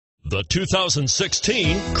The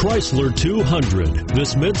 2016 Chrysler 200.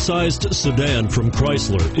 This mid-sized sedan from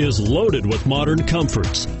Chrysler is loaded with modern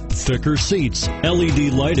comforts. Thicker seats,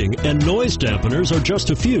 LED lighting, and noise dampeners are just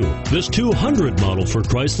a few. This 200 model for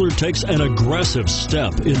Chrysler takes an aggressive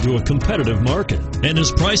step into a competitive market and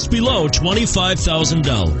is priced below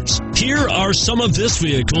 $25,000. Here are some of this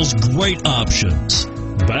vehicle's great options: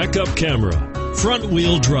 backup camera,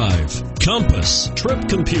 front-wheel drive, compass, trip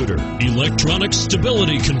computer, electronic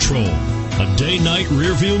stability control, a day-night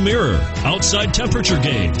rear-view mirror, outside temperature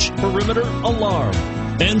gauge, perimeter alarm,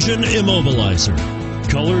 engine immobilizer,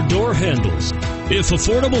 color door handles. If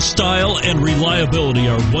affordable style and reliability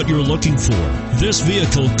are what you're looking for, this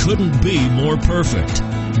vehicle couldn't be more perfect.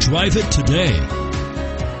 Drive it today.